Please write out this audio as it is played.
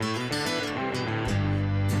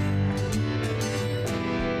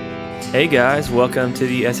Hey guys, welcome to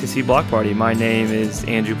the SEC Block Party. My name is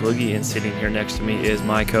Andrew Plugge, and sitting here next to me is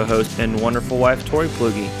my co-host and wonderful wife, Tori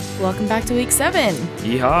Plugge. Welcome back to Week 7.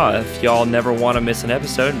 Yeehaw! If y'all never want to miss an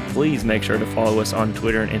episode, please make sure to follow us on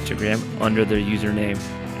Twitter and Instagram under the username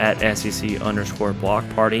at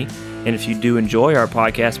SEC_Block Party. And if you do enjoy our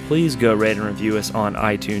podcast, please go rate and review us on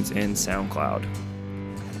iTunes and SoundCloud.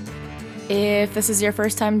 If this is your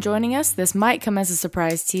first time joining us, this might come as a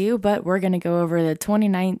surprise to you, but we're going to go over the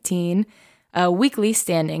 2019 weekly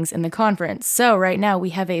standings in the conference. So right now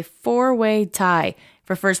we have a four-way tie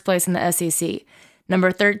for first place in the SEC. Number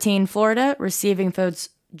 13, Florida, receiving votes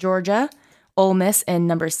Georgia, Ole Miss, and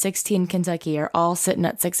number 16, Kentucky are all sitting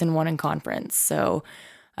at 6-1 in conference. So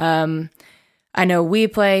I know we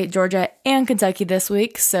play Georgia and Kentucky this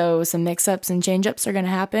week, so some mix-ups and change-ups are going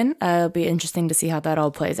to happen. It'll be interesting to see how that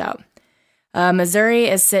all plays out. Missouri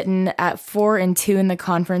is sitting at 4-2 in the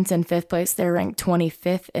conference in fifth place. They're ranked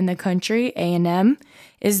 25th in the country. A&M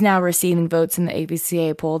is now receiving votes in the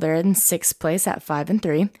ABCA poll. They're in sixth place at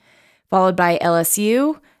 5-3, followed by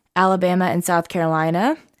LSU, Alabama, and South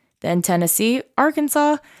Carolina, then Tennessee,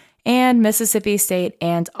 Arkansas, and Mississippi State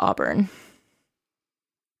and Auburn.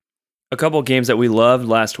 A couple of games that we loved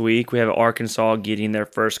last week. We have Arkansas getting their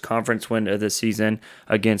first conference win of the season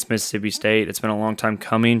against Mississippi State. It's been a long time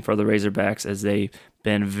coming for the Razorbacks as they've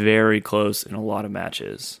been very close in a lot of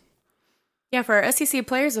matches. Yeah, for our SEC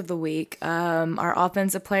Players of the Week, our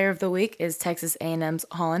Offensive Player of the Week is Texas A&M's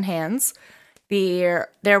Holland Hands. There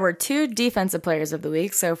were two Defensive Players of the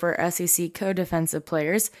Week, so for SEC co-defensive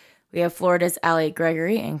players, we have Florida's Allie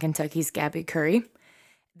Gregory and Kentucky's Gabby Curry.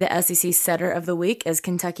 The SEC Setter of the Week is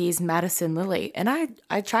Kentucky's Madison Lilly. And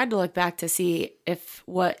I tried to look back to see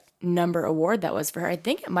what number award that was for her. I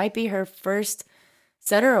think it might be her first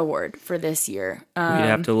Setter award for this year. We'd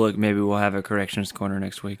have to look. Maybe we'll have a corrections corner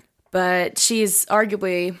next week. But she's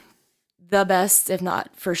arguably the best, if not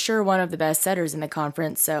for sure, one of the best setters in the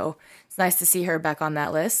conference. So it's nice to see her back on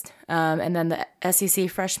that list. And then the SEC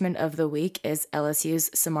Freshman of the Week is LSU's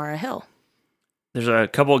Samara Hill. There's a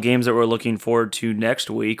couple of games that we're looking forward to next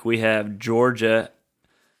week. We have Georgia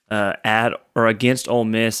against Ole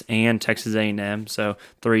Miss and Texas A&M. So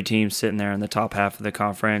three teams sitting there in the top half of the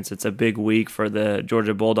conference. It's a big week for the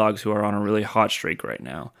Georgia Bulldogs, who are on a really hot streak right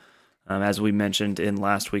now, as we mentioned in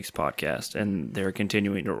last week's podcast, and they're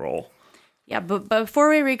continuing to roll. Yeah, but before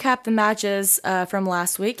we recap the matches from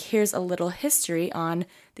last week, here's a little history on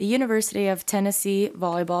the University of Tennessee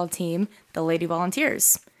volleyball team, the Lady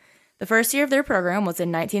Volunteers. The first year of their program was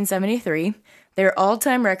in 1973. Their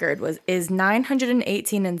all-time record is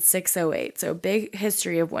 918 and 608, so big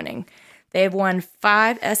history of winning. They have won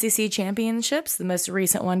 5 SEC championships, the most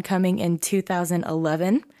recent one coming in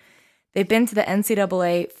 2011. They've been to the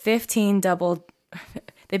NCAA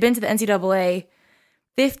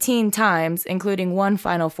 15 times, including one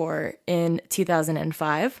Final Four in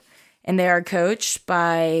 2005, and they are coached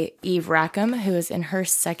by Eve Rackham, who is in her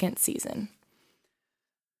second season.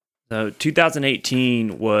 So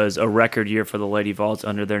 2018 was a record year for the Lady Vols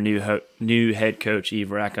under their new head coach,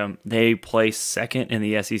 Eve Rackham. They placed second in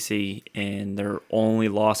the SEC, and their only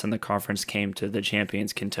loss in the conference came to the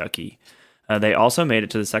champions, Kentucky. They also made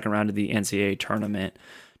it to the second round of the NCAA tournament.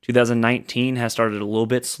 2019 has started a little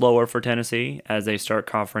bit slower for Tennessee as they start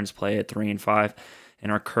conference play at 3-5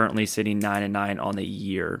 and are currently sitting 9-9 on the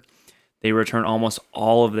year. They return almost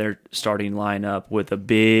all of their starting lineup with a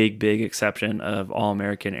big exception of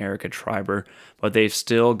All-American Erica Triber, but they've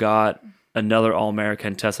still got another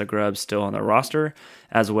All-American Tessa Grubbs still on the roster,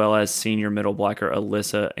 as well as senior middle blocker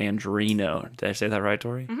Alyssa Andrino. Did I say that right,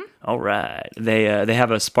 Tori? Mm-hmm. All right. They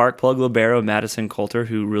have a spark plug libero, Madison Coulter,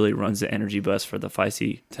 who really runs the energy bus for the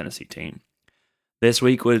feisty Tennessee team. This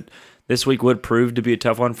week would prove to be a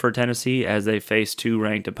tough one for Tennessee as they face two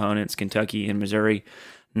ranked opponents, Kentucky and Missouri.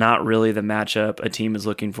 Not really the matchup a team is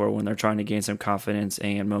looking for when they're trying to gain some confidence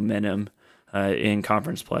and momentum in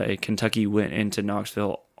conference play. Kentucky went into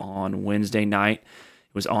Knoxville on Wednesday night.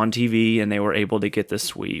 It was on TV, and they were able to get the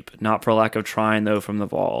sweep. Not for lack of trying, though, from the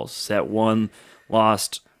Vols. Set one, they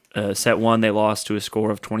lost to a score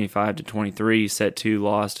of 25-23. Set 2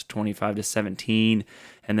 lost 25-17.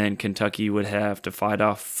 And then Kentucky would have to fight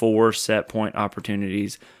off 4 set point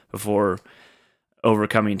opportunities before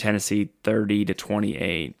overcoming Tennessee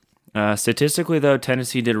 30-28. Statistically, though,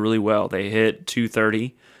 Tennessee did really well. They hit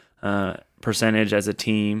 230 percentage as a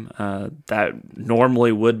team. That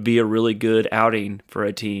normally would be a really good outing for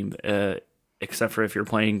a team, except for if you're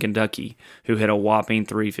playing Kentucky, who hit a whopping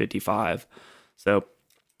 355. So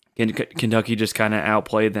Kentucky just kind of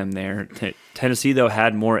outplayed them there. Tennessee, though,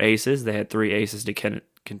 had more aces. They had 3 aces to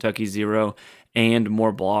Kentucky's 0, and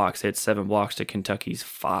more blocks. They had 7 blocks to Kentucky's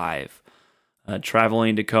 5.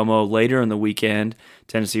 Traveling to Como later in the weekend,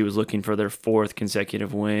 Tennessee was looking for their fourth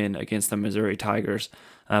consecutive win against the Missouri Tigers,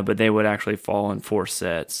 but they would actually fall in 4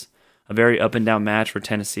 sets. A very up and down match for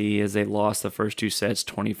Tennessee as they lost the first 2 sets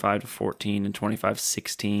 25-14 and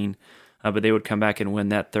 25-16, but they would come back and win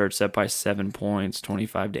that third set by 7 points,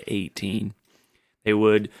 25-18.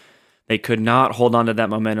 They could not hold on to that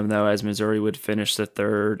momentum though, as Missouri would finish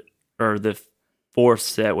the fourth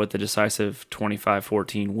set with a decisive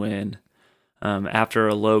 25-14 win. After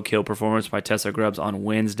a low kill performance by Tessa Grubbs on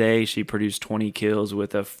Wednesday, she produced 20 kills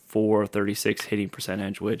with a .436 hitting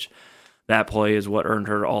percentage, which that play is what earned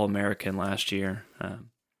her All-American last year.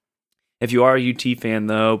 If you are a UT fan,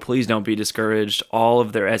 though, please don't be discouraged. All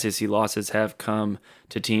of their SEC losses have come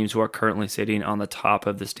to teams who are currently sitting on the top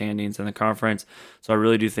of the standings in the conference. So I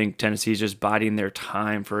really do think Tennessee is just biding their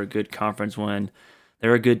time for a good conference win.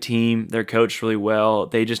 They're a good team. They're coached really well.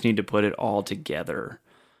 They just need to put it all together.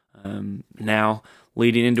 Now,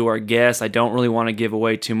 leading into our guest, I don't really want to give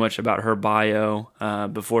away too much about her bio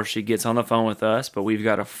before she gets on the phone with us, but we've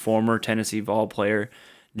got a former Tennessee Vol player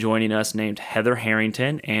joining us named Heather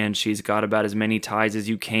Harrington, and she's got about as many ties as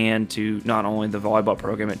you can to not only the volleyball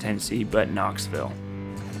program at Tennessee, but Knoxville.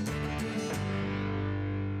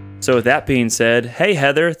 So with that being said, hey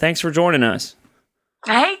Heather, thanks for joining us.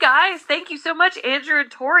 Hey guys, thank you so much, Andrew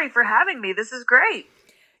and Tori, for having me. This is great.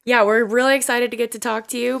 Yeah, we're really excited to get to talk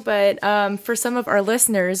to you, but for some of our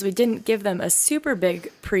listeners, we didn't give them a super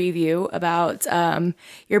big preview about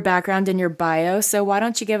your background and your bio. So why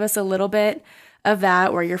don't you give us a little bit of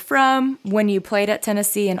that, where you're from, when you played at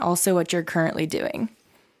Tennessee, and also what you're currently doing?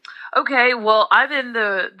 Okay, well, I'm in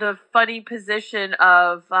the funny position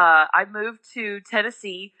of I moved to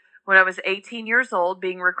Tennessee when I was 18 years old,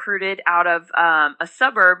 being recruited out of a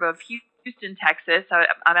suburb of Houston, Texas.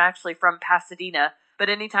 I'm actually from Pasadena. But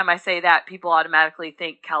anytime I say that, people automatically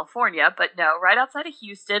think California. But no, right outside of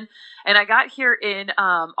Houston. And I got here in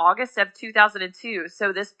August of 2002.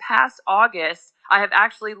 So this past August, I have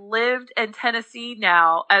actually lived in Tennessee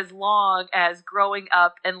now as long as growing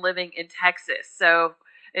up and living in Texas. So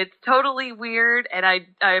it's totally weird. And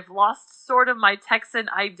I've lost sort of my Texan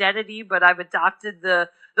identity, but I've adopted the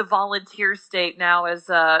volunteer state now as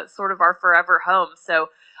sort of our forever home. So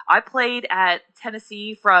I played at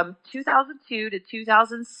Tennessee from 2002 to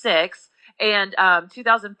 2006, and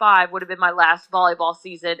 2005 would have been my last volleyball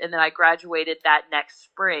season, and then I graduated that next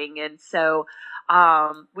spring. And so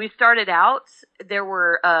we started out, there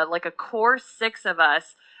were like a core 6 of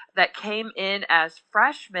us that came in as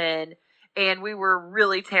freshmen, and we were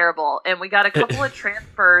really terrible. And we got a couple of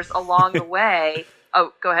transfers along the way.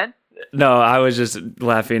 Oh, go ahead. No, I was just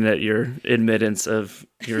laughing at your admittance of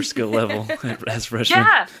your skill level as freshmen.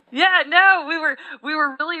 Yeah, no, we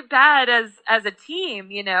were really bad as a team,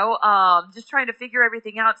 you know, just trying to figure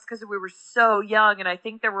everything out because we were so young, and I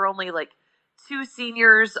think there were only like 2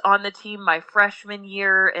 seniors on the team my freshman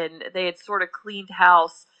year, and they had sort of cleaned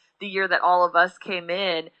house the year that all of us came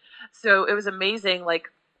in. So it was amazing, like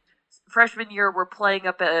freshman year, we're playing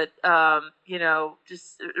up at,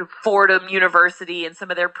 just Fordham University and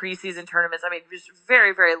some of their preseason tournaments. I mean, just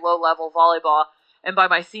very, very low level volleyball. And by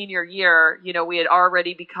my senior year, you know, we had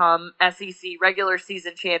already become SEC regular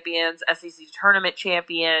season champions, SEC tournament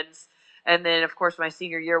champions. And then, of course, my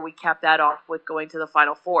senior year, we capped that off with going to the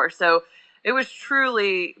Final Four. So it was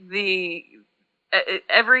truly we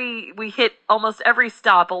hit almost every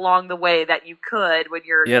stop along the way that you could when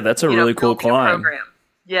you're, that's a really cool climb. Program.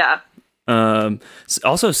 Yeah.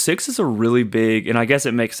 Also, 6 is a really big, and I guess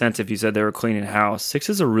it makes sense if you said they were cleaning house. 6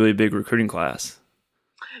 is a really big recruiting class.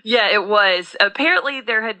 Yeah, it was. Apparently,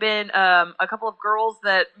 there had been a couple of girls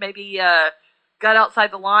that maybe got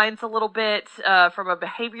outside the lines a little bit from a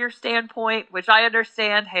behavior standpoint, which I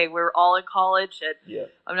understand. Hey, we're all in college, and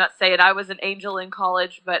I'm not saying I was an angel in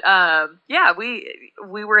college, but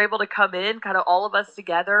we were able to come in, kind of all of us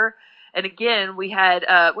together. And again, we had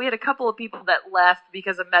a couple of people that left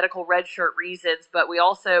because of medical redshirt reasons, but we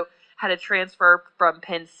also had a transfer from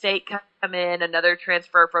Penn State come in, another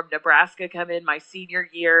transfer from Nebraska come in my senior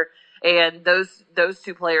year, and those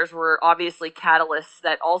 2 players were obviously catalysts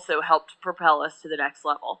that also helped propel us to the next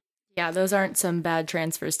level. Yeah, those aren't some bad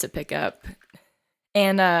transfers to pick up.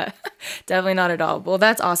 And definitely not at all. Well,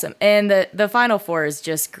 that's awesome. And the Final Four is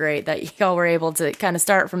just great that y'all were able to kind of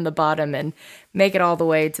start from the bottom and make it all the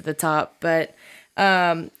way to the top. But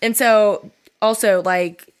and so also,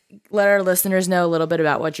 like, let our listeners know a little bit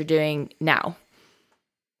about what you're doing now.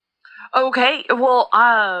 Okay. Well,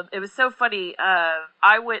 it was so funny.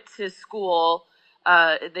 I went to school.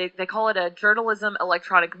 They call it a journalism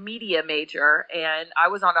electronic media major, and I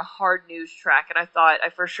was on a hard news track, and I thought I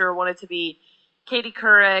for sure wanted to be Katie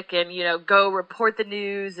Couric and, go report the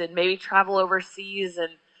news and maybe travel overseas and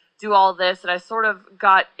do all this. And I sort of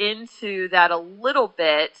got into that a little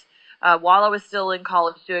bit while I was still in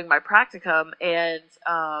college doing my practicum. And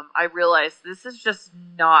I realized this is just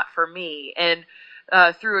not for me. And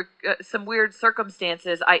through some weird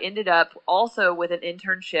circumstances, I ended up also with an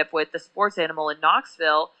internship with the Sports Animal in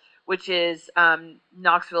Knoxville, which is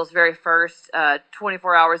Knoxville's very first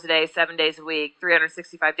 24 hours a day, 7 days a week,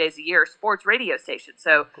 365 days a year sports radio station.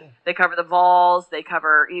 So They cover the Vols, they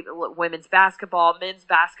cover women's basketball, men's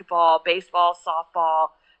basketball, baseball, softball,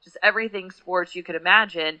 just everything sports you could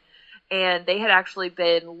imagine. And they had actually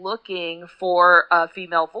been looking for a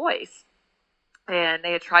female voice. And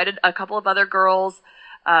they had tried a couple of other girls,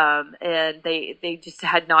 and they just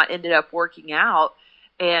had not ended up working out.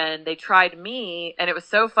 And they tried me, and it was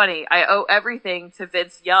so funny. I owe everything to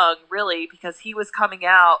Vince Young, really, because he was coming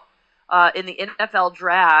out in the NFL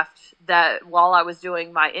draft that while I was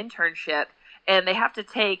doing my internship, and they have to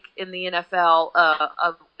take in the NFL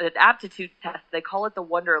an aptitude test. They call it the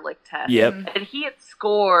Wonderlic test. Yep. And he had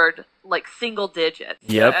scored like single digits.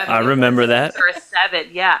 Yep, I remember that. Or a 7,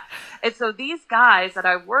 yeah. And so these guys that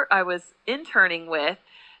I was interning with,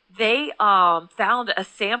 they found a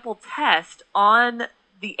sample test on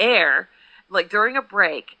the air, like during a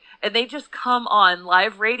break, and they just come on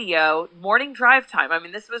live radio, morning drive time. I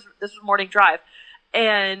mean, this was morning drive,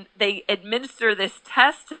 and they administer this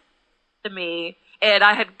test to me, and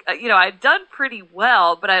I had, I'd done pretty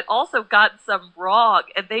well, but I'd also gotten some wrong,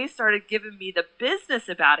 and they started giving me the business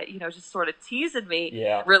about it, just sort of teasing me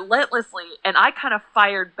relentlessly, and I kind of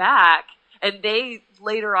fired back, and they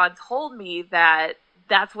later on told me that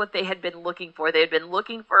that's what they had been looking for. They had been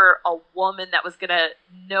looking for a woman that was going to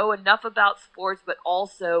know enough about sports, but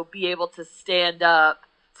also be able to stand up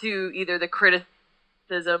to either the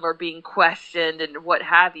criticism or being questioned and what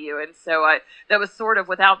have you. And so that was sort of,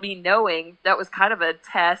 without me knowing, that was kind of a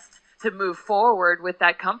test to move forward with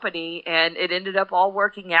that company. And it ended up all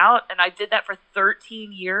working out. And I did that for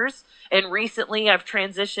 13 years. And recently I've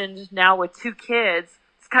transitioned now with 2 kids.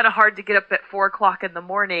 Kind of hard to get up at 4:00 in the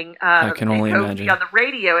morning. I can only imagine. On the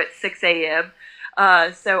radio at 6 a.m.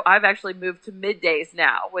 So I've actually moved to middays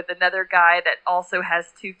now with another guy that also has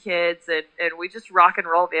 2 kids, and we just rock and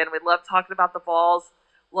roll, man. We love talking about the Vols,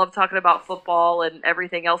 love talking about football and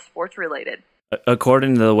everything else sports related.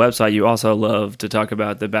 According to the website, you also love to talk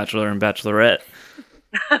about The Bachelor and Bachelorette.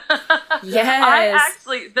 Yes. I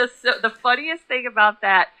actually, the funniest thing about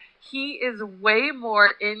that, he is way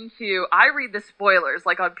more into, I read the spoilers,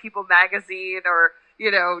 like on People Magazine or,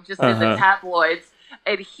 just in the tabloids.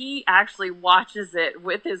 And he actually watches it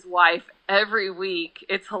with his wife every week.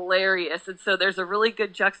 It's hilarious. And so there's a really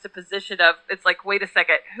good juxtaposition of, it's like, wait a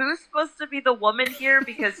second, who's supposed to be the woman here?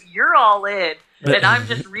 Because you're all in. And I'm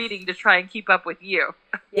just reading to try and keep up with you.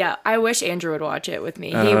 Yeah, I wish Andrew would watch it with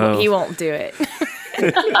me. He won't do it.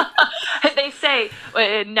 They say,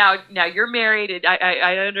 now you're married, and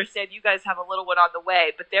I understand you guys have a little one on the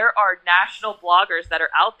way, but there are national bloggers that are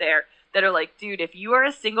out there that are like, dude, if you are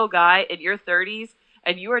a single guy in your 30s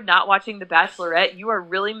and you are not watching The Bachelorette, you are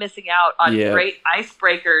really missing out on great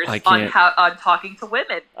icebreakers on talking to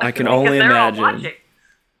women. I can only imagine.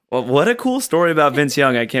 Well, what a cool story about Vince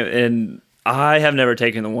Young. I have never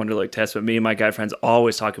taken the Wonderlic test, but me and my guy friends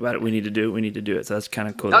always talk about it. We need to do it. So that's kind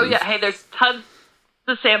of cool. Oh, yeah. Hey, there's tons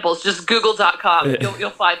of samples. Just Google.com. You'll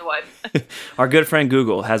find one. Our good friend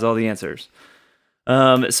Google has all the answers.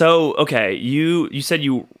 So, okay, you said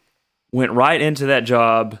you went right into that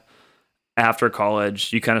job after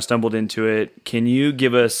college. You kind of stumbled into it. Can you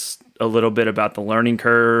give us a little bit about the learning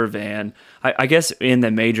curve? And I guess in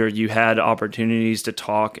the major, you had opportunities to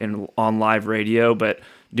talk on live radio, but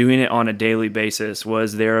doing it on a daily basis,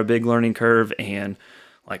 was there a big learning curve? And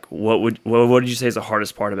like, what did you say is the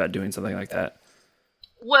hardest part about doing something like that?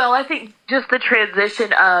 Well, I think just the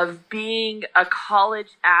transition of being a college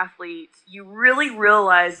athlete, you really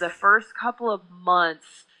realize the first couple of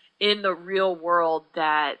months in the real world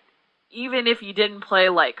that even if you didn't play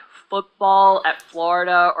like football at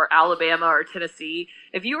Florida or Alabama or Tennessee,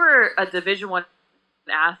 if you were a Division I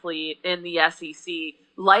athlete in the SEC,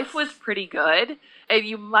 life was pretty good. And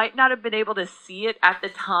you might not have been able to see it at the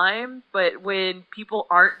time, but when people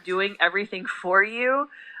aren't doing everything for you,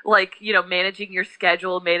 like, managing your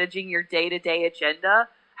schedule, managing your day-to-day agenda,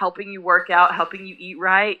 helping you work out, helping you eat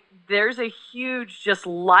right, there's a huge just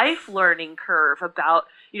life learning curve about,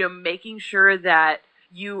 making sure that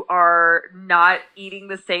you are not eating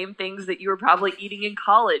the same things that you were probably eating in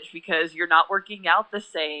college because you're not working out the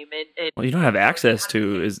same. And well, you don't have access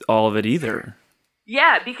to all of it either.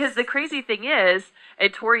 Yeah, because the crazy thing is,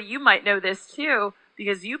 and Tori, you might know this too,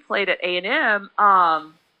 because you played at A&M.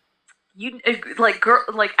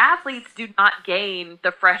 Like athletes do not gain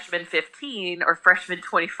the freshman 15 or freshman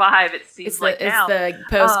 25. It seems It's like now the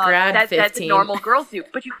post grad 15 that the normal girls do,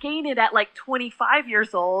 but you gain it at like 25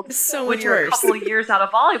 years old. It's so when much you're worse. a couple of years out of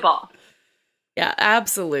volleyball. Yeah,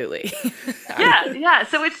 absolutely. Yeah.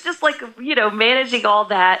 So it's just like, managing all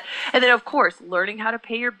that. And then, of course, learning how to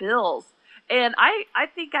pay your bills. And I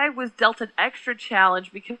think I was dealt an extra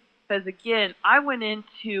challenge because, again, I went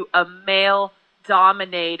into a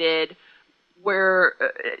male-dominated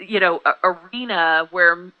arena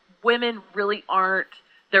where women really aren't,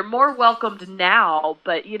 they're more welcomed now.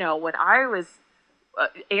 But, when I was,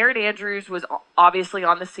 Erin Andrews was obviously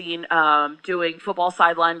on the scene doing football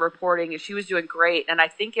sideline reporting, and she was doing great. And I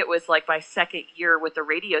think it was like my second year with the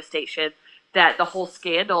radio station that the whole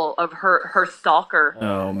scandal of her stalker,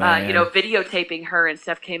 videotaping her and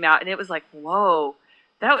stuff came out. And it was like, whoa,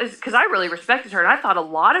 that was because I really respected her. And I thought a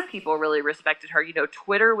lot of people really respected her.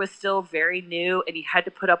 Twitter was still very new, and you had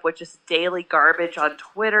to put up with just daily garbage on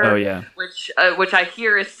Twitter. Oh, yeah. Which I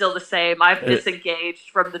hear is still the same. I've disengaged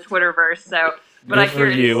from the Twitterverse, so. But Good for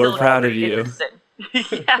you. We're proud of you.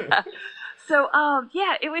 Yeah. So,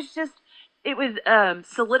 it was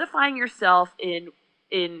solidifying yourself in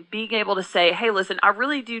being able to say, hey, listen, I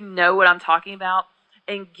really do know what I'm talking about,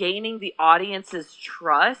 and gaining the audience's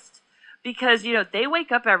trust because, they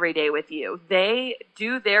wake up every day with you. They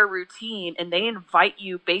do their routine and they invite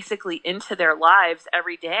you basically into their lives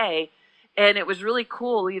every day. And it was really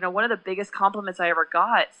cool. One of the biggest compliments I ever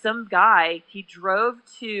got, some guy, he drove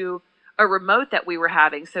to a remote that we were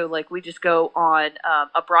having. So like we just go on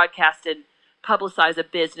a broadcast and publicize a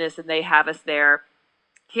business and they have us there.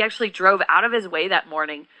 He actually drove out of his way that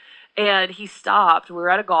morning and he stopped. We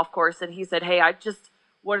were at a golf course and he said, hey, I just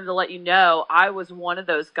wanted to let you know I was one of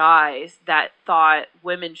those guys that thought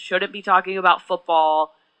women shouldn't be talking about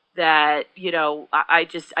football, that, I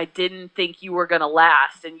didn't think you were going to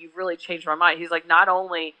last and you've really changed my mind. He's like, not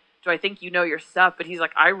only do I think you know your stuff, but he's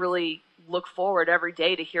like, I really look forward every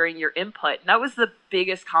day to hearing your input. And that was the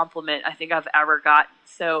biggest compliment I think I've ever gotten.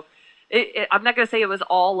 So I'm not going to say it was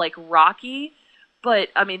all like rocky, but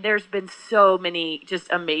I mean, there's been so many just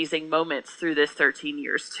amazing moments through this 13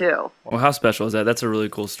 years too. Well, how special is that? That's a really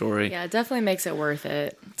cool story. Yeah, it definitely makes it worth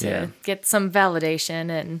it to get some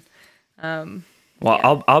validation and,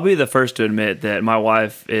 I'll be the first to admit that my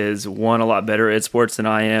wife is a lot better at sports than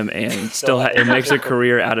I am, and still makes a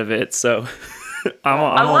career out of it. So I'm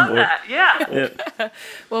I love on board. that. Yeah.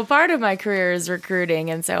 Well, part of my career is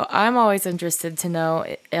recruiting, and so I'm always interested to know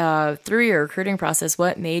through your recruiting process,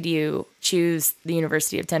 what made you choose the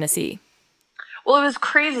University of Tennessee? Well, it was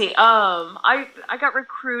crazy. I got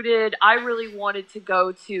recruited. I really wanted to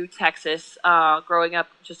go to Texas, growing up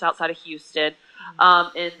just outside of Houston.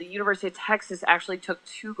 And the University of Texas actually took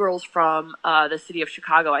two girls from the city of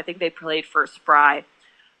Chicago. I think they played for Spry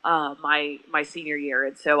my senior year.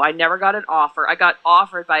 And so I never got an offer. I got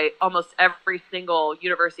offered by almost every single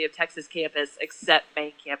University of Texas campus except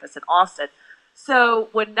main campus in Austin. So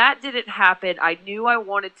when that didn't happen, I knew I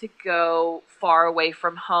wanted to go far away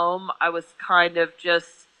from home. I was kind of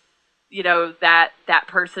just, that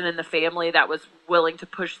person in the family that was willing to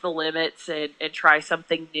push the limits and try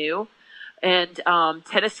something new. And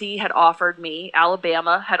Tennessee had offered me.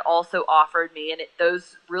 Alabama had also offered me. And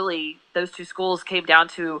those two schools came down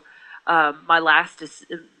to my last.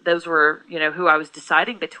 Those were, who I was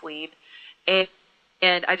deciding between.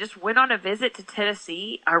 And I just went on a visit to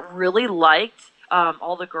Tennessee. I really liked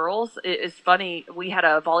all the girls. It's funny. We had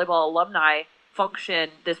a volleyball alumni function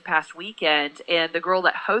this past weekend. And the girl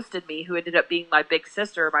that hosted me, who ended up being my big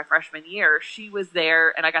sister my freshman year, she was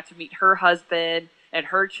there. And I got to meet her husband and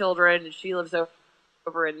her children, and she lives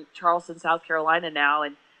over in Charleston, South Carolina now.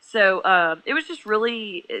 And so it was just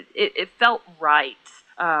really, it felt right.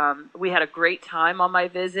 We had a great time on my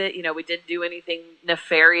visit. We didn't do anything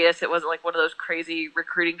nefarious. It wasn't like one of those crazy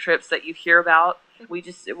recruiting trips that you hear about.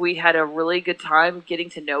 We had a really good time getting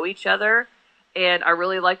to know each other. And I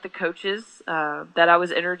really liked the coaches that I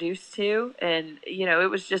was introduced to. And,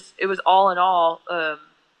 it was all in all,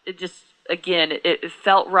 it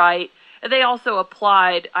felt right. And they also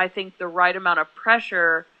applied, I think, the right amount of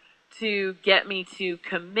pressure to get me to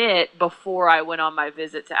commit before I went on my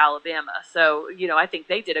visit to Alabama. So, I think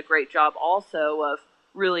they did a great job also of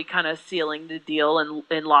really kind of sealing the deal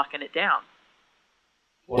and locking it down.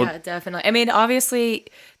 Yeah, definitely. I mean, obviously,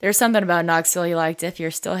 there's something about Knoxville you liked if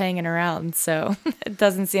you're still hanging around. So it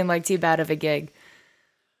doesn't seem like too bad of a gig.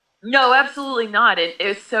 No, absolutely not. It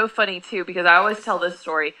was so funny, too, because I always tell this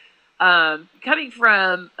story. Coming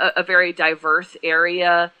from a very diverse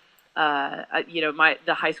area,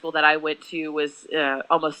 The high school that I went to was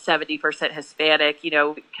almost 70% Hispanic.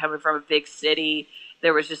 Coming from a big city,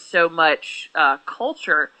 there was just so much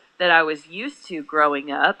culture that I was used to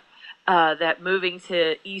growing up. That moving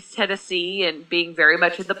to East Tennessee and being very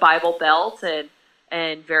much in the Bible Belt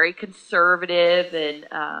and very conservative and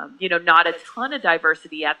not a ton of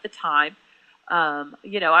diversity at the time.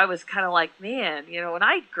 I was kind of like, man, when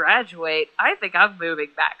I graduate, I think I'm moving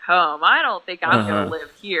back home. I don't think I'm going to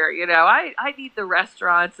live here. I need the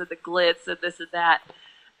restaurants and the glitz and this and that.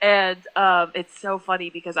 And it's so funny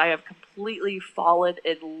because I have completely fallen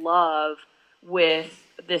in love with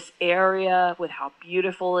this area, with how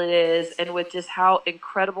beautiful it is, and with just how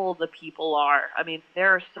incredible the people are. I mean, there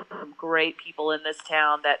are some great people in this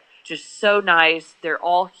town that just so nice. They're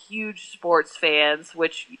all huge sports fans,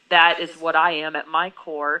 which that is what I am at my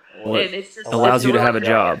core. Well, and it's just allows you to have a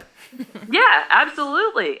job. Yeah,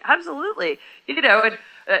 absolutely. Absolutely. And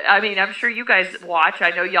I'm sure you guys watch.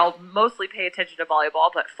 I know y'all mostly pay attention to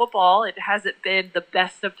volleyball, but football, it hasn't been the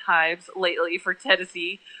best of times lately for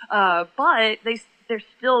Tennessee. But there's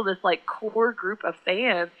still this like core group of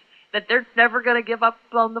fans that they're never going to give up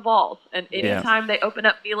on the balls. And anytime they open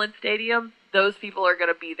up Neyland Stadium, those people are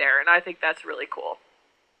going to be there. And I think that's really cool.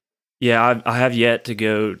 Yeah, I have yet to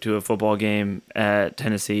go to a football game at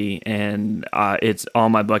Tennessee, and it's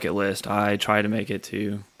on my bucket list. I try to make it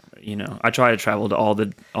to, I try to travel to all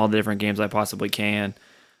the different games I possibly can.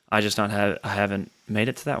 I haven't made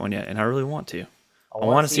it to that one yet, and I really want to. I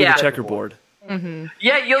want to see the checkerboard. Mm-hmm.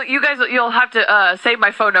 Yeah, you'll have to save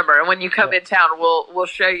my phone number, and when you come in town, we'll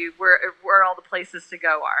show you where all the places to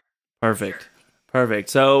go are. Perfect.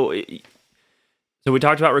 So we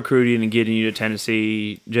talked about recruiting and getting you to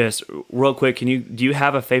Tennessee. Just real quick, do you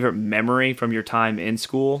have a favorite memory from your time in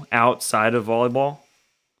school outside of volleyball?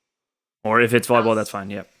 Or if it's volleyball, that's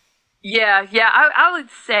fine. Yep. Yeah. I would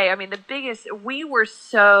say, the biggest, we were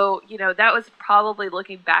so, that was probably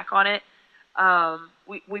looking back on it.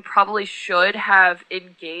 We probably should have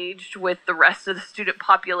engaged with the rest of the student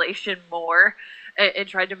population more and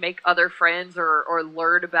tried to make other friends or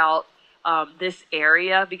learn about this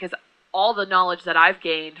area, because all the knowledge that I've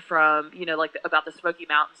gained from, about the Smoky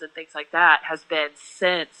Mountains and things like that has been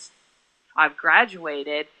since I've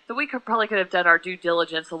graduated. So we could have done our due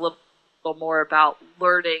diligence a little more about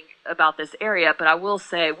learning about this area. But I will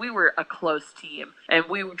say we were a close team, and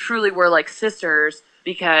we truly were like sisters,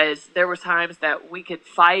 because there were times that we could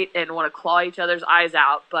fight and want to claw each other's eyes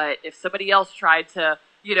out. But if somebody else tried to,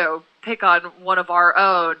 pick on one of our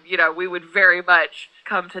own, we would very much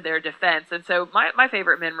come to their defense. And so my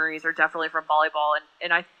favorite memories are definitely from volleyball.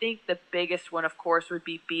 And I think the biggest one, of course, would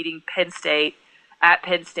be beating Penn State at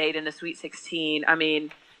Penn State in the Sweet 16.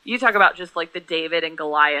 You talk about just like the David and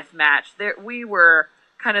Goliath match. We were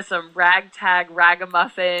kind of some ragtag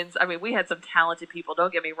ragamuffins. We had some talented people,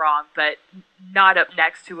 don't get me wrong, but not up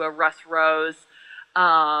next to a Russ Rose.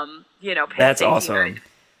 Penn That's State awesome. Team.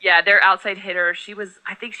 Yeah, their outside hitter,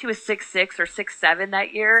 I think she was 6'6" or 6'7"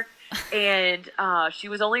 that year. And she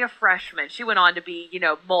was only a freshman. She went on to be,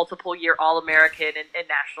 multiple year All-American and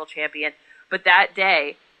national champion. But that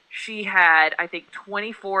day, she had, I think,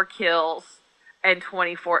 24 kills and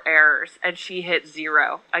 24 errors, and she hit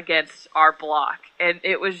 0 against our block. And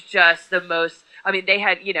it was just the most, they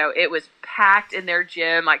had, it was packed in their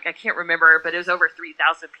gym. I can't remember, but it was over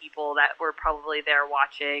 3,000 people that were probably there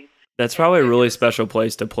watching. That's probably a really special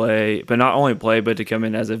place to play, but not only play, but to come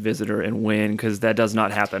in as a visitor and win, because that does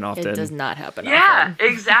not happen often. It does not happen often. Yeah,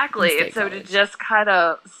 exactly. And so to just kind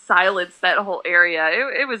of silence that whole area,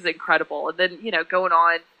 it was incredible. And then, going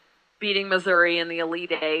on, beating Missouri in the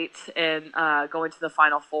Elite Eight and going to the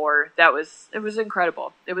Final Four, it was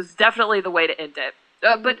incredible. It was definitely the way to end it.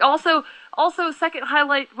 But also second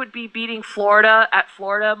highlight would be beating Florida at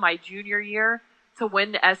Florida my junior year to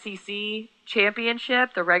win the SEC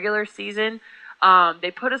championship, the regular season.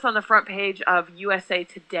 They put us on the front page of USA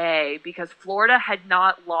Today because Florida had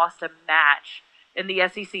not lost a match in the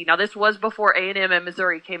SEC. Now, this was before A&M and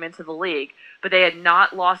Missouri came into the league, but they had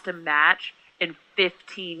not lost a match in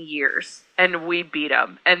 15 years, and we beat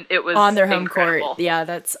them, and it was on their home incredible. court. Yeah,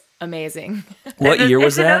 that's amazing. What year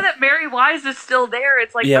was that? To know that Mary Wise is still there,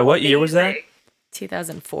 it's like what year was that?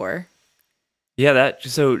 2004. Yeah,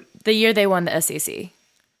 so the year they won the SEC.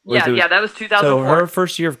 Yeah, that was 2004. So her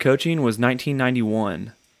first year of coaching was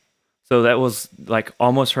 1991. So that was like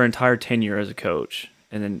almost her entire tenure as a coach.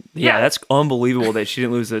 And then, that's unbelievable that she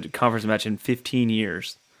didn't lose a conference match in 15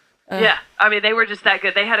 years. Yeah, they were just that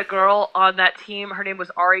good. They had a girl on that team. Her name was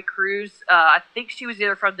Ari Cruz. I think she was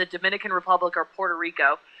either from the Dominican Republic or Puerto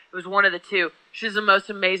Rico. It was one of the two. She's the most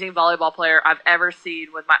amazing volleyball player I've ever seen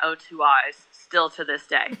with my own two eyes. still to this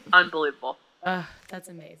day. Unbelievable. That's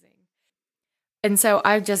amazing. And so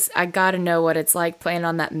I got to know what it's like playing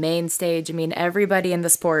on that main stage. I mean, everybody in the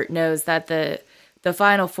sport knows that the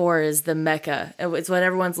Final Four is the mecca. It's what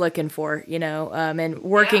everyone's looking for, and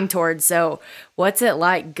working towards. So what's it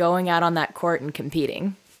like going out on that court and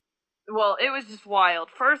competing? Well, it was just wild.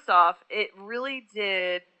 First off, it really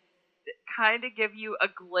did kind of give you a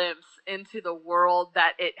glimpse into the world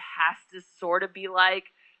that it has to sort of be like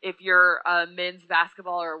if you're a men's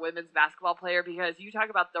basketball or a women's basketball player, because you talk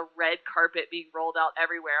about the red carpet being rolled out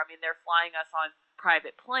everywhere. I mean, they're flying us on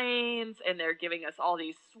private planes and they're giving us all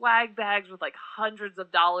these swag bags with like hundreds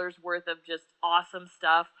of dollars worth of just awesome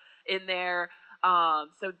stuff in there.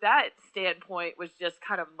 So that standpoint was just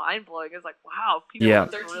kind of mind blowing. It was like, wow, people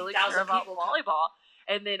really care about volleyball.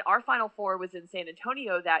 And then our Final Four was in San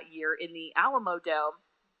Antonio that year in the Alamo Dome.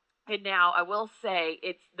 And now I will say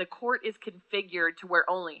the court is configured to where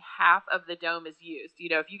only half of the dome is used.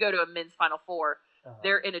 If you go to a men's Final Four,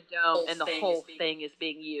 they're in a dome and the whole thing is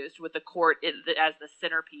being used with the court as the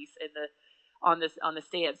centerpiece on the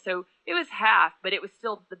stand. So it was half, but it was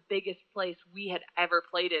still the biggest place we had ever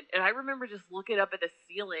played in. And I remember just looking up at the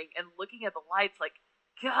ceiling and looking at the lights like,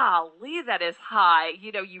 golly, that is high.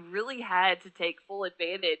 You really had to take full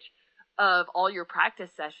advantage of all your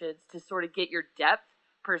practice sessions to sort of get your depth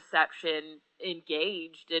perception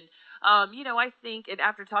engaged. And I think, and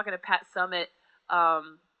after talking to Pat Summitt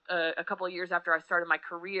a couple of years after I started my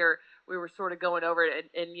career, we were sort of going over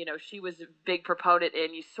it, and she was a big proponent,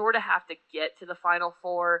 and you sort of have to get to the Final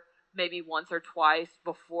Four maybe once or twice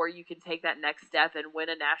before you can take that next step and win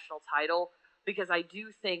a national title, because I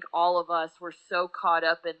do think all of us were so caught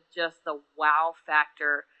up in just the wow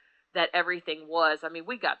factor that everything was. I mean,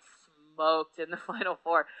 we got smoked in the Final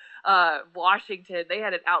Four. Washington, they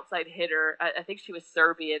had an outside hitter. I think she was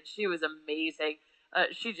Serbian. She was amazing.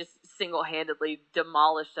 She just single-handedly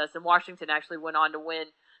demolished us. And Washington actually went on to win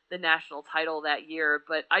the national title that year.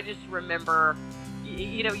 But I just remember,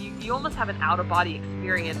 you almost have an out-of-body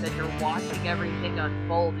experience as you're watching everything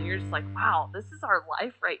unfold. And you're just like, wow, this is our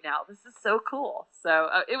life right now. This is so cool. So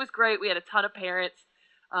it was great. We had a ton of parents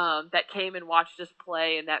that came and watched us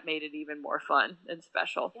play, and that made it even more fun and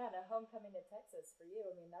special. Yeah, and a homecoming to Texas for you.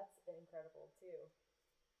 I mean, that's incredible too.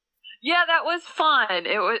 Yeah, that was fun.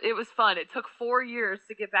 It was fun. It took 4 years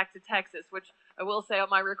to get back to Texas, which I will say on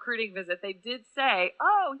my recruiting visit, they did say,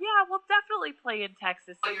 "Oh yeah, we'll definitely play in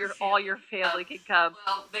Texas, so all your family can come."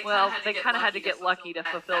 Well, they kind of had to get lucky to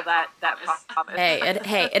fulfill that promise. Hey,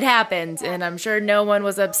 it happened, and I'm sure no one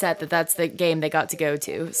was upset that that's the game they got to go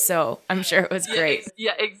to. So I'm sure it was great.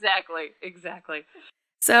 Yeah, exactly.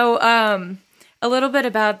 So, a little bit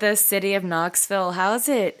about the city of Knoxville. How has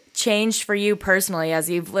it changed for you personally as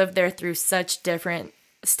you've lived there through such different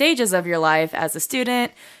stages of your life as a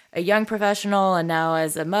student, a young professional, and now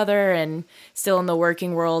as a mother and still in the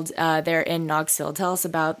working world there in Knoxville? Tell us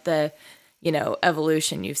about the,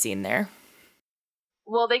 evolution you've seen there.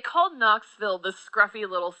 Well, they called Knoxville the scruffy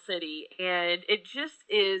little city, and it just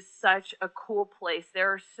is such a cool place.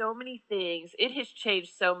 There are so many things. It has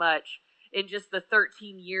changed so much in just the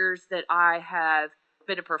 13 years that I have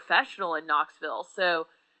been a professional in Knoxville. So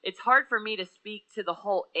it's hard for me to speak to the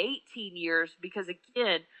whole 18 years because,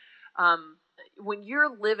 again, when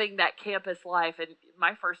you're living that campus life, and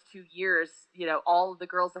my first 2 years, all of the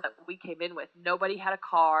girls that we came in with, nobody had a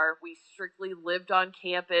car. We strictly lived on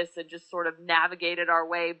campus and just sort of navigated our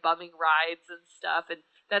way, bumming rides and stuff. And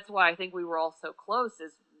that's why I think we were all so close,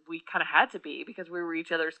 is we kind of had to be, because we were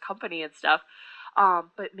each other's company and stuff.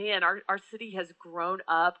 But man, our city has grown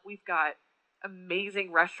up. We've got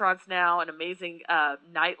amazing restaurants now and amazing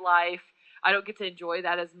nightlife. I don't get to enjoy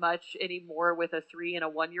that as much anymore with a 3 and a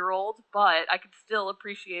 1-year-old, but I can still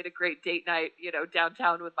appreciate a great date night,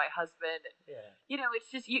 downtown with my husband. And,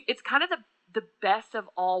 it's just, it's kind of the best of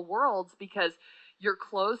all worlds, because you're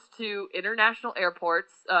close to international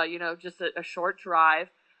airports, just a short drive.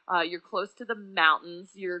 You're close to the mountains.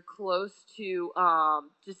 You're close to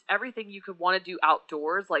just everything you could want to do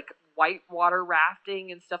outdoors, like whitewater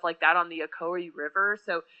rafting and stuff like that on the Ocoee River.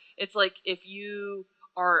 So it's like, if you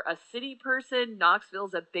are a city person,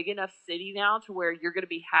 Knoxville's a big enough city now to where you're going to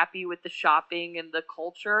be happy with the shopping and the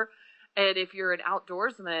culture. And if you're an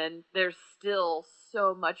outdoorsman, there's still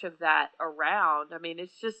so much of that around. I mean,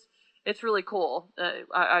 it's really cool.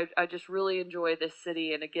 I just really enjoy this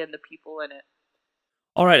city, and again, the people in it.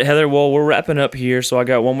 All right, Heather, well, we're wrapping up here, so I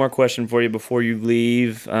got one more question for you before you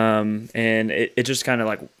leave, and it just kind of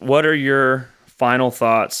like, what are your final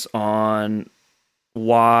thoughts on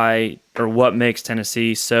why or what makes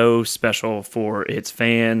Tennessee so special for its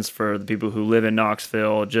fans, for the people who live in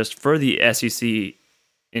Knoxville, just for the SEC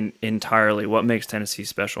entirely? What makes Tennessee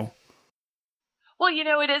special? Well,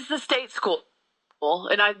 it is the state school.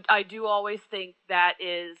 And I do always think that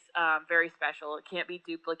is very special. It can't be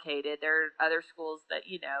duplicated. There are other schools that,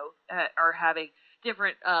 are having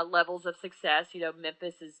different levels of success.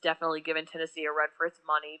 Memphis has definitely given Tennessee a run for its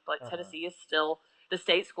money, but Tennessee is still the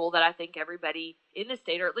state school that I think everybody in the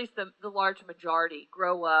state, or at least the large majority,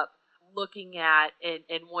 grow up looking at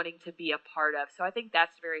and wanting to be a part of. So I think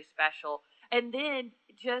that's very special. And then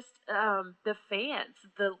just the fans,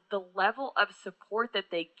 the level of support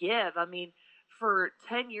that they give. I mean, for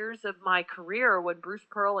 10 years of my career, when Bruce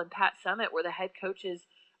Pearl and Pat Summitt were the head coaches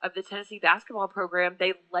of the Tennessee basketball program,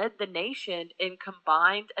 they led the nation in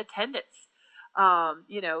combined attendance. There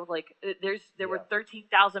were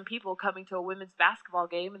 13,000 people coming to a women's basketball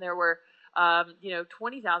game, and there were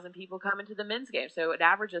 20,000 people coming to the men's game. So an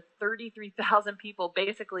average of 33,000 people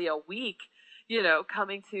basically a week,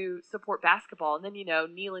 coming to support basketball. And then,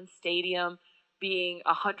 Neyland Stadium being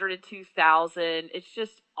 102,000. It's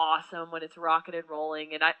just awesome when it's rocking and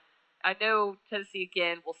rolling. And I know Tennessee,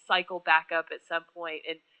 again, will cycle back up at some point,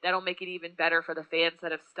 and that'll make it even better for the fans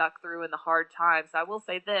that have stuck through in the hard times. I will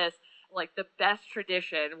say this, like, the best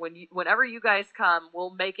tradition, whenever you guys come,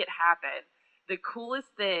 we'll make it happen. The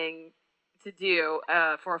coolest thing to do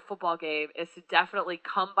for a football game is to definitely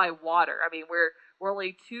come by water. I mean, we're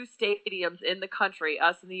only 2 stadiums in the country,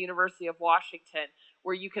 us and the University of Washington,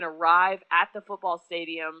 where you can arrive at the football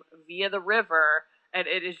stadium via the river, and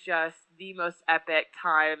it is just the most epic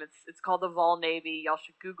time. It's called the Vol Navy. Y'all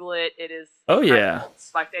should Google it. It is incredible. Yeah,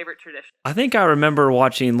 it's my favorite tradition. I think I remember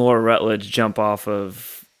watching Laura Rutledge jump off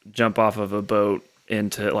of a boat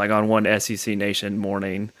into, like, on one SEC Nation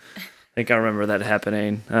morning. I think I remember that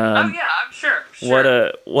happening. I'm sure. What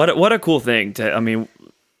a cool thing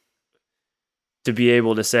to be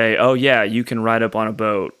able to say, oh yeah, you can ride up on a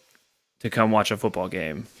boat to come watch a football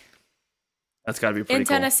game. That's got to be pretty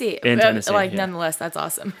cool. In Tennessee, nonetheless, that's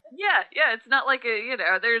awesome. Yeah, it's not like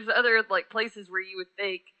there's other, like, places where you would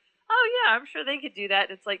think, oh yeah, I'm sure they could do that.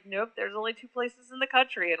 And it's like, nope, there's only 2 places in the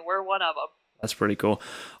country, and we're one of them. That's pretty cool.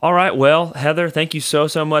 All right, well, Heather, thank you so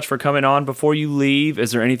much for coming on. Before you leave,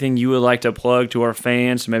 is there anything you would like to plug to our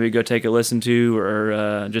fans to maybe go take a listen to,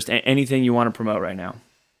 or just anything you want to promote right now?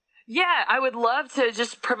 Yeah, I would love to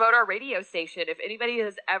just promote our radio station. If anybody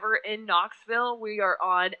is ever in Knoxville, we are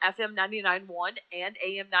on FM 99.1 and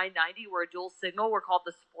AM 990. We're a dual signal. We're called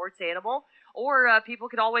the Sports Animal. Or people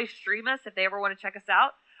can always stream us if they ever want to check us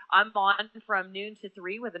out. I'm on from noon to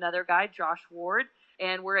 3 with another guy, Josh Ward,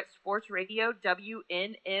 and we're at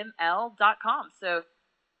sportsradio.WNML.com. So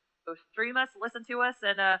stream us, listen to us,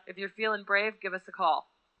 and if you're feeling brave, give us a call.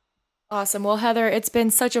 Awesome. Well, Heather, it's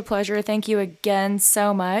been such a pleasure. Thank you again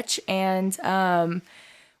so much. And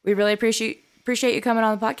we really appreciate you coming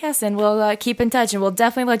on the podcast, and we'll keep in touch, and we'll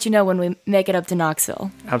definitely let you know when we make it up to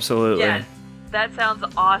Knoxville. Absolutely. Yes, that sounds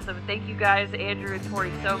awesome. Thank you guys, Andrew and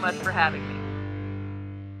Tori, so much for having me.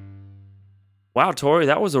 Wow, Tori,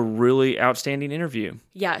 that was a really outstanding interview.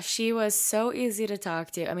 Yeah, she was so easy to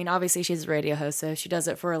talk to. I mean, obviously she's a radio host, so she does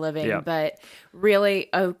it for a living, but really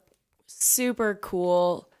a super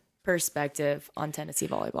cool perspective on Tennessee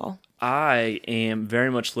volleyball. I am very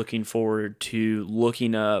much looking forward to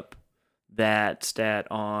looking up that stat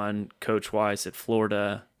on Coach Weiss at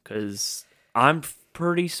Florida, because I'm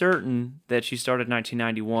pretty certain that she started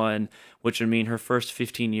 1991, which would mean her first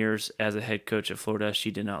 15 years as a head coach at Florida,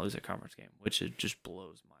 she did not lose a conference game, which it just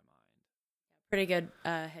blows my mind. Pretty good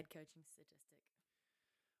head coaching statistic.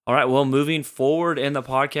 All right, well, moving forward in the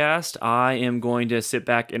podcast, I am going to sit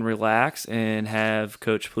back and relax and have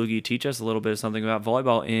Coach Plugge teach us a little bit of something about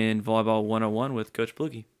volleyball in Volleyball 101 with Coach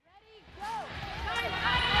Plugge.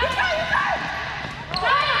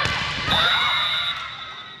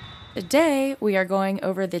 Today, we are going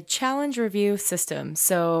over the challenge review system.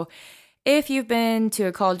 So if you've been to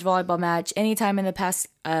a college volleyball match anytime in the past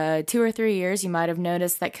 2 or 3 years, you might have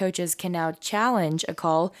noticed that coaches can now challenge a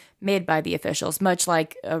call made by the officials, much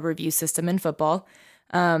like a review system in football.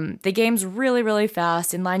 The game's really, really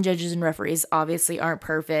fast, and line judges and referees obviously aren't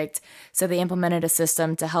perfect, so they implemented a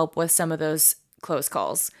system to help with some of those close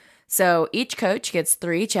calls. So each coach gets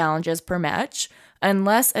 3 challenges per match,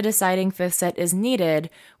 unless a deciding 5th set is needed,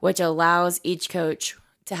 which allows each coach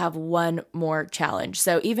to have 1 more challenge.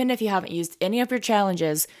 So even if you haven't used any of your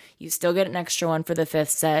challenges, you still get an extra one for the 5th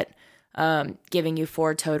set, giving you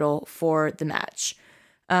 4 total for the match.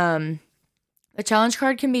 The challenge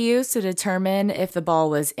card can be used to determine if the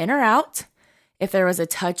ball was in or out, if there was a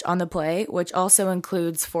touch on the play, which also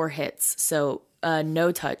includes 4 hits, so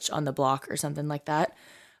no touch on the block or something like that,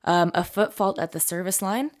 a foot fault at the service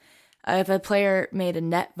line, if a player made a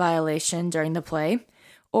net violation during the play,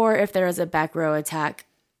 or if there is a back row attack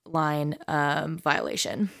line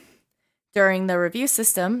violation. During the review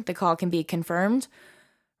system, the call can be confirmed,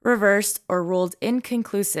 reversed, or ruled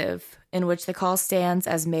inconclusive, in which the call stands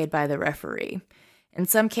as made by the referee. In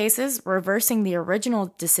some cases, reversing the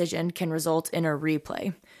original decision can result in a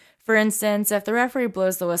replay. For instance, if the referee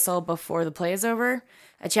blows the whistle before the play is over,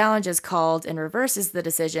 a challenge is called and reverses the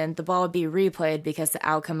decision, the ball would be replayed because the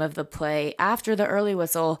outcome of the play after the early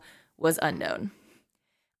whistle was unknown.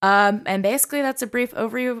 And basically, that's a brief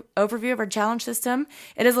overview of our challenge system.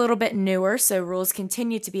 It is a little bit newer, so rules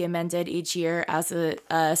continue to be amended each year as the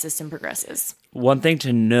system progresses. One thing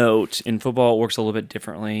to note, in football, it works a little bit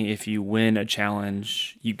differently. If you win a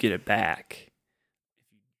challenge, you get it back.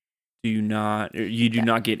 You do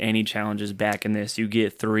not get any challenges back in this. You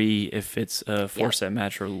get 3 if it's a 4-set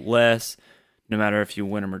match or less, no matter if you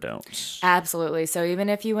win them or don't. Absolutely. So even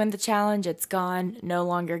if you win the challenge, it's gone, no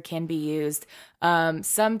longer can be used.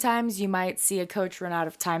 Sometimes you might see a coach run out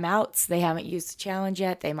of timeouts. They haven't used the challenge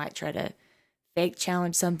yet. They might try to fake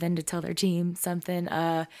challenge something to tell their team something.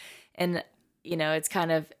 And it's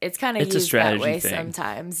kind of used that way thing.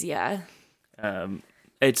 Sometimes. Yeah.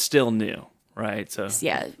 It's still new, right? So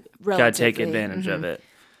yeah, gotta take advantage of it.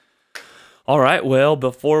 All right, well,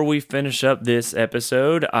 before we finish up this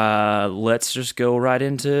episode, let's just go right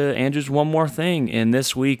into Andrew's one more thing. And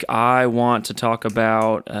this week, I want to talk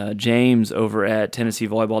about James over at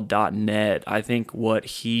TennesseeVolleyball.net. I think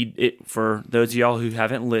for those of y'all who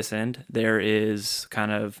haven't listened, there is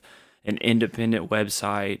kind of an independent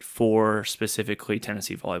website for specifically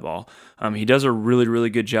Tennessee Volleyball. He does a really, really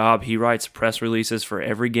good job. He writes press releases for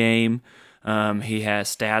every game. He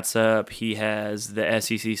has stats up. He has the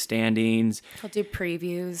SEC standings. He'll do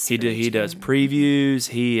previews. He does previews.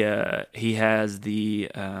 He has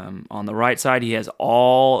the on the right side. He has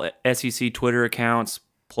all SEC Twitter accounts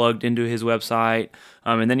plugged into his website,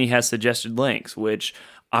 and then he has suggested links. Which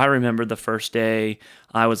I remember the first day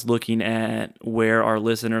I was looking at where our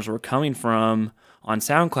listeners were coming from on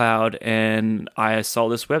SoundCloud, and I saw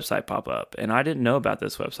this website pop up, and I didn't know about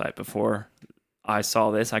this website before I saw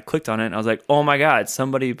this. I clicked on it and I was like, oh my God,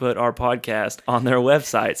 somebody put our podcast on their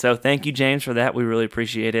website. So thank you, James, for that. We really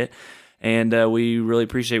appreciate it. And we really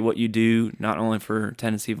appreciate what you do, not only for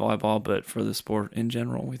Tennessee Volleyball, but for the sport in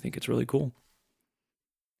general. We think it's really cool.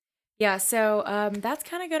 Yeah, so that's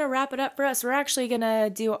kind of going to wrap it up for us. We're actually going to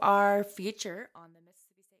do our feature on the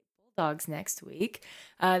Mississippi State Bulldogs next week.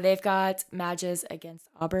 They've got matches against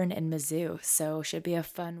Auburn and Mizzou, so should be a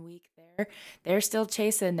fun week there. They're still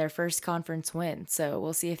chasing their first conference win, so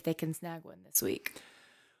we'll see if they can snag one this week.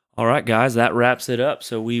 All right, guys, that wraps it up.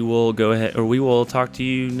 So we will go ahead, or we will talk to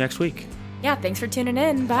you next week. Yeah, thanks for tuning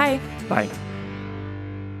in. Bye. Bye.